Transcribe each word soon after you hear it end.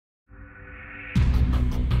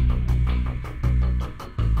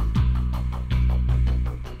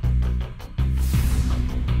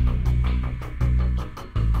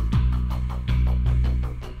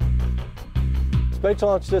Space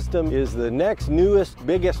Launch System is the next newest,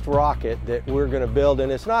 biggest rocket that we're going to build,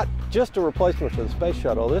 and it's not just a replacement for the Space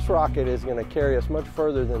Shuttle. This rocket is going to carry us much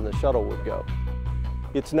further than the shuttle would go.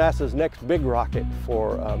 It's NASA's next big rocket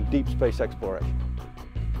for deep space exploration.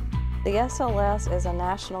 The SLS is a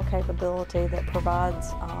national capability that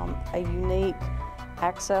provides a unique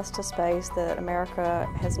access to space that America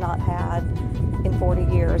has not had in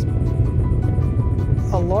 40 years.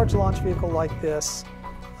 A large launch vehicle like this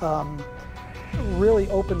really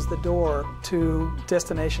opens the door to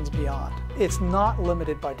destinations beyond. It's not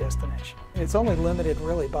limited by destination. It's only limited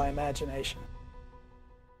really by imagination.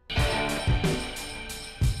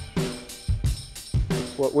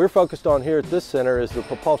 What we're focused on here at this center is the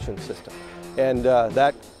propulsion system. And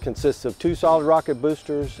that consists of 2 solid rocket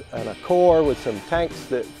boosters and a core with some tanks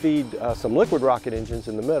that feed some liquid rocket engines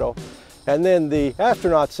in the middle. And then the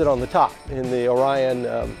astronauts sit on the top in the Orion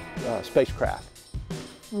spacecraft.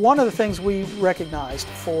 One of the things we recognized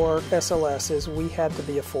for SLS is we had to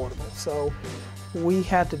be affordable. So we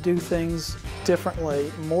had to do things differently,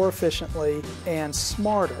 more efficiently, and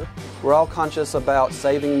smarter. We're all conscious about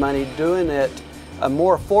saving money, doing it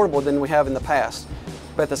more affordable than we have in the past.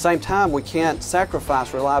 But at the same time, we can't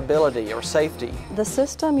sacrifice reliability or safety. The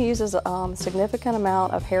system uses a significant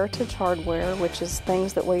amount of heritage hardware, which is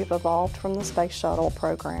things that we've evolved from the Space Shuttle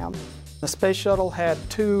program. The Space Shuttle had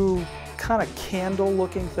 2 kind of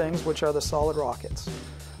candle-looking things, which are the solid rockets.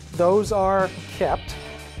 Those are kept,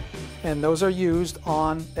 and those are used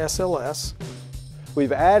on SLS.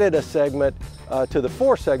 We've added a segment to the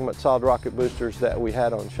 4-segment solid rocket boosters that we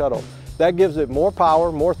had on shuttle. That gives it more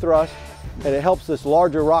power, more thrust, and it helps this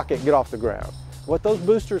larger rocket get off the ground. What those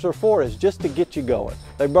boosters are for is just to get you going.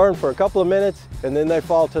 They burn for a couple of minutes and then they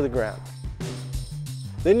fall to the ground.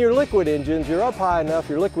 Then your liquid engines, you're up high enough,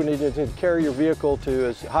 your liquid engines can carry your vehicle to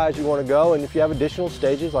as high as you want to go, and if you have additional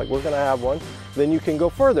stages, like we're going to have one, then you can go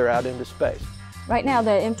further out into space. Right now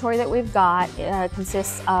the inventory that we've got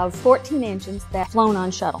consists of 14 engines that have flown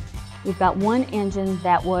on shuttle. We've got 1 engine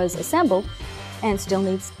that was assembled and still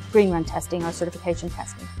needs green run testing or certification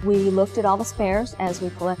testing. We looked at all the spares. As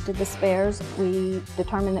we collected the spares, we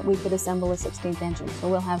determined that we could assemble a 16th engine. So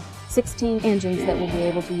we'll have 16 engines that we'll be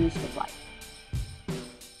able to use for flight.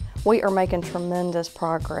 We are making tremendous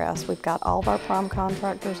progress. We've got all of our prime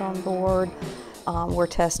contractors on board. We're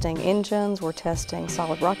testing engines, we're testing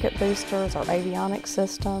solid rocket boosters, our avionics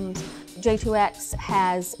systems. J2X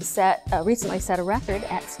has recently set a record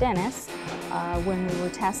at Stennis. When we were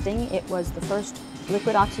testing, it was the first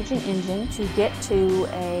liquid oxygen engine to get to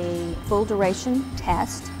a full duration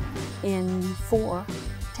test in 4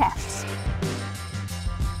 tests.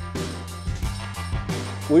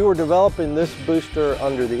 We were developing this booster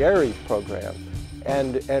under the Ares program,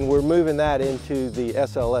 and we're moving that into the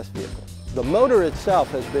SLS vehicle. The motor itself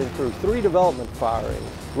has been through 3 development firings,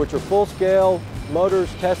 which are full-scale motors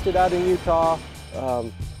tested out in Utah,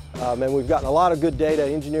 and we've gotten a lot of good data,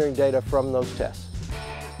 engineering data from those tests.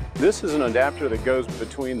 This is an adapter that goes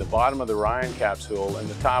between the bottom of the Orion capsule and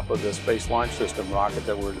the top of the Space Launch System rocket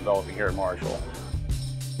that we're developing here at Marshall.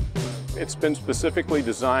 It's been specifically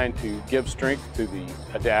designed to give strength to the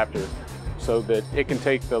adapter so that it can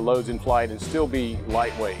take the loads in flight and still be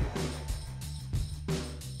lightweight.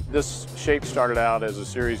 This shape started out as a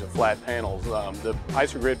series of flat panels. The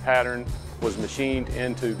isogrid pattern was machined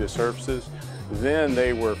into the surfaces. Then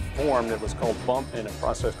they were formed, it was called in a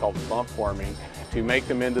process called bump forming, to make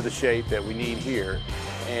them into the shape that we need here.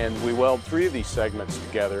 And we weld 3 of these segments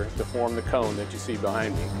together to form the cone that you see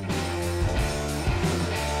behind me.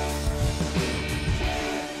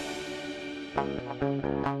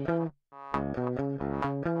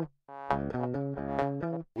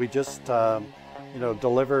 We just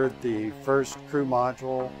delivered the first crew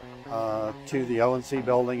module to the ONC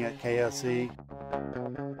building at KSC.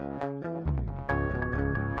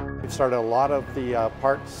 We've started a lot of the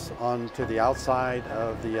parts onto the outside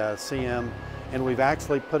of the CM, and we've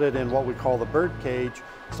actually put it in what we call the bird cage,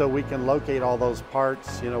 so we can locate all those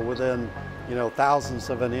parts within thousandths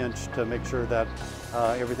of an inch to make sure that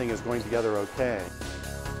everything is going together okay.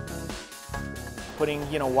 Putting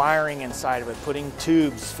wiring inside of it, putting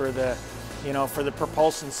tubes for the for the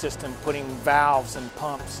propulsion system, putting valves and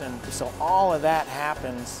pumps, and so all of that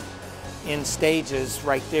happens in stages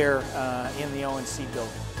right there in the ONC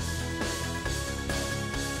building.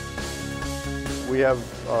 We have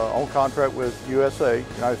on contract with USA,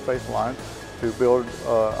 United Space Alliance, to build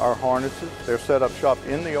our harnesses. They're set up shop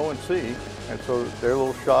in the ONC, and so their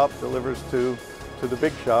little shop delivers to the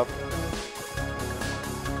big shop.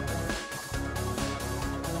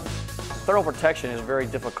 Thermal protection is very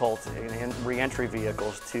difficult in re-entry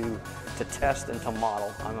vehicles to test and to model.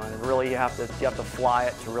 I mean, really you have to fly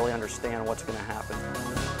it to really understand what's going to happen.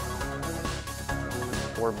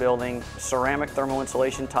 We're building ceramic thermal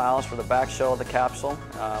insulation tiles for the back shell of the capsule.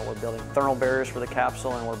 We're building thermal barriers for the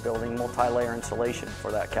capsule, and we're building multi-layer insulation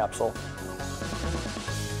for that capsule.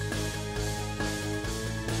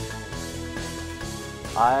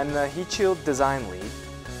 I'm the heat shield design lead.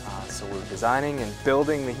 So we're designing and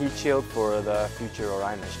building the heat shield for the future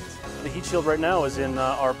Orion missions. The heat shield right now is in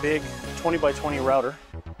our big 20 by 20 router.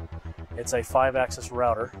 It's a 5-axis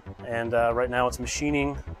router, and right now it's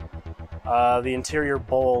machining the interior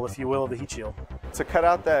bowl, if you will, of the heat shield. To cut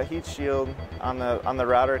out that heat shield on the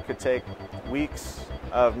router, it could take weeks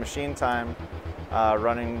of machine time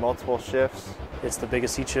running multiple shifts. It's the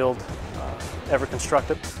biggest heat shield ever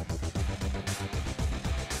constructed.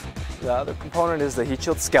 The other component is the heat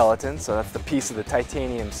shield skeleton, so that's the piece of the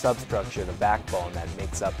titanium substructure, the backbone that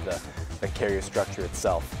makes up the carrier structure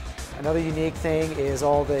itself. Another unique thing is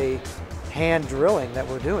all the hand drilling that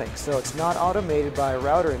we're doing. So it's not automated by a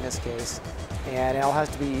router in this case, and it all has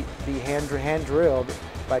to be hand drilled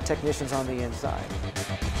by technicians on the inside.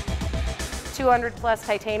 200 plus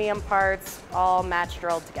titanium parts, all match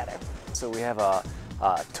drilled together. So we have a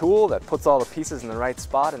tool that puts all the pieces in the right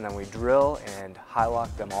spot, and then we drill and high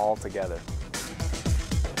lock them all together.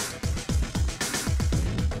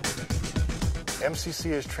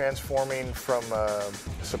 MCC is transforming from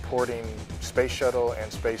supporting space shuttle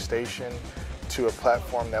and space station to a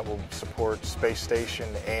platform that will support space station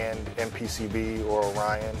and MPCB or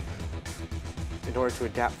Orion. In order to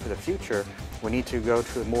adapt for the future, we need to go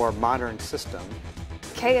to a more modern system.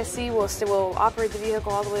 KSC will operate the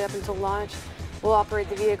vehicle all the way up until launch. We'll operate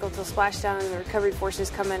the vehicle until splashdown, and the recovery forces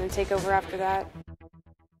come in and take over after that.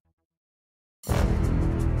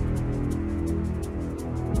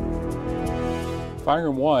 Firing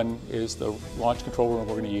Room 1 is the launch control room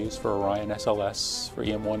we're going to use for Orion SLS for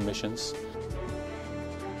EM1 missions.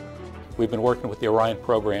 We've been working with the Orion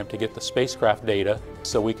program to get the spacecraft data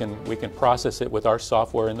so we can process it with our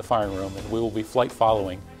software in the firing room, and we will be flight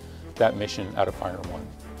following that mission out of Firing Room 1.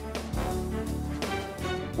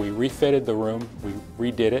 We refitted the room, we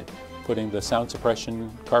redid it, putting the sound suppression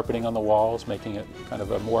carpeting on the walls, making it kind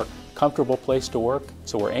of a more comfortable place to work.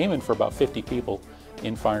 So we're aiming for about 50 people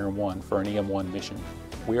in Firing Room 1 for an EM1 mission.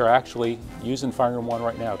 We are actually using Firing Room 1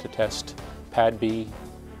 right now to test Pad B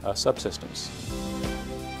subsystems.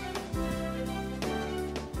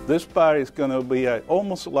 This pad is going to be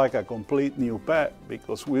almost like a complete new pad,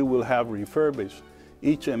 because we will have refurbished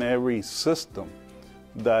each and every system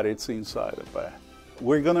that it's inside the pad.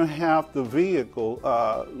 We're going to have the vehicle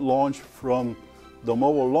launch from the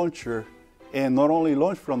mobile launcher, and not only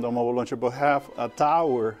launch from the mobile launcher, but have a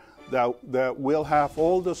tower that will have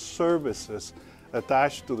all the services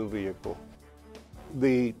attached to the vehicle.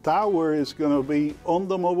 The tower is going to be on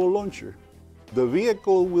the mobile launcher. The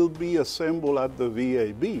vehicle will be assembled at the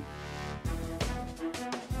VAB.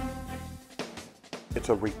 It's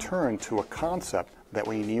a return to a concept that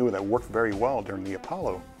we knew that worked very well during the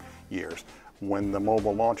Apollo years, when the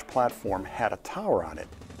mobile launch platform had a tower on it.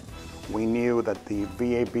 We knew that the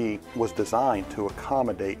VAB was designed to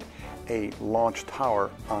accommodate a launch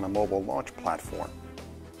tower on a mobile launch platform.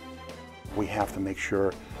 We have to make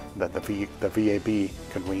sure that the VAB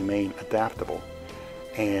can remain adaptable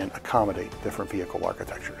and accommodate different vehicle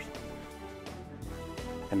architectures.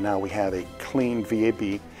 And now we have a clean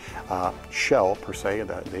VAB shell, per se,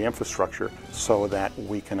 the infrastructure, so that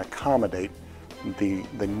we can accommodate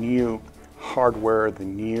the new hardware, the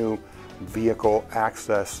new vehicle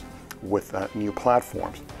access with new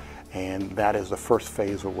platforms. And that is the first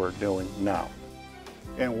phase of what we're doing now.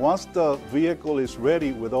 And once the vehicle is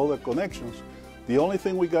ready with all the connections, the only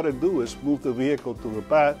thing we got to do is move the vehicle to the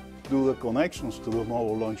pad, do the connections to the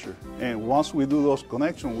mobile launcher. And once we do those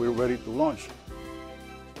connections, we're ready to launch.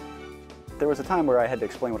 There was a time where I had to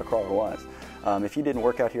explain what a crawler was. If you didn't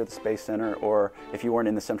work out here at the Space Center, or if you weren't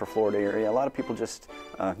in the Central Florida area, a lot of people just,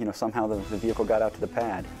 somehow the vehicle got out to the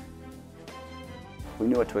pad. We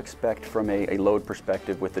knew what to expect from a load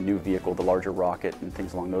perspective with the new vehicle, the larger rocket, and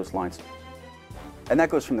things along those lines. And that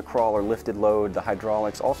goes from the crawler lifted load, the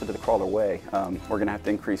hydraulics, also to the crawler way. We're going to have to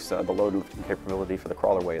increase the load lifting capability for the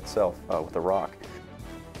crawler way itself with the rock.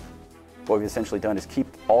 What we've essentially done is keep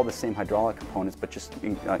all the same hydraulic components, but just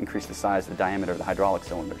increase the size, the diameter of the hydraulic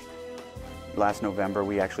cylinders. Last November,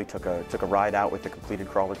 we actually took a ride out with the completed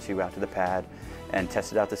Crawler 2 out to the pad and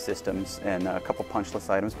tested out the systems and a couple punch list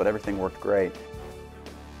items, but everything worked great.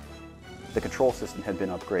 The control system had been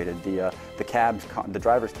upgraded. The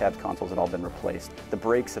driver's cabs consoles had all been replaced. The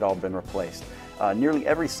brakes had all been replaced. Nearly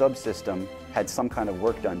every subsystem had some kind of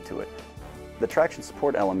work done to it. The traction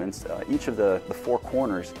support elements, each of the four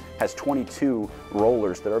corners has 22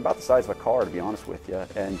 rollers that are about the size of a car, to be honest with you,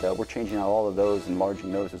 and we're changing out all of those,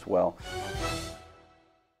 enlarging those as well.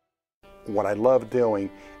 What I love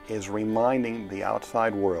doing is reminding the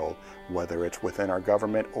outside world, whether it's within our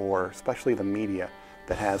government or especially the media,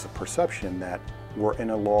 that has a perception that we're in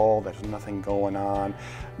a lull, there's nothing going on,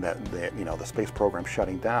 that the space program's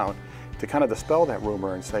shutting down, to kind of dispel that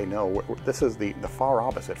rumor and say, no, this is the far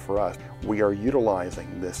opposite for us. We are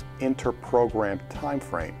utilizing this inter-program time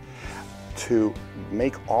frame to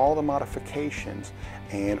make all the modifications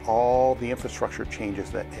and all the infrastructure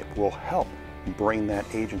changes that it will help bring that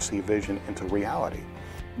agency vision into reality.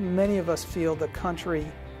 Many of us feel the country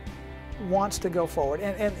wants to go forward,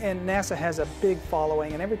 and NASA has a big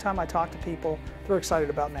following, and every time I talk to people, they're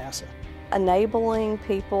excited about NASA. Enabling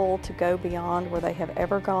people to go beyond where they have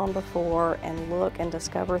ever gone before and look and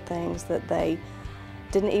discover things that they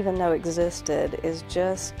didn't even know existed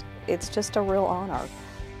it's just a real honor.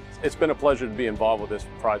 It's been a pleasure to be involved with this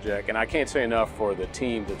project, and I can't say enough for the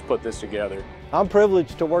team that's put this together. I'm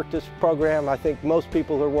privileged to work this program. I think most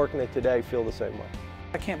people who are working it today feel the same way.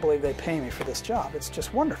 I can't believe they pay me for this job. It's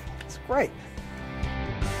just wonderful. It's great.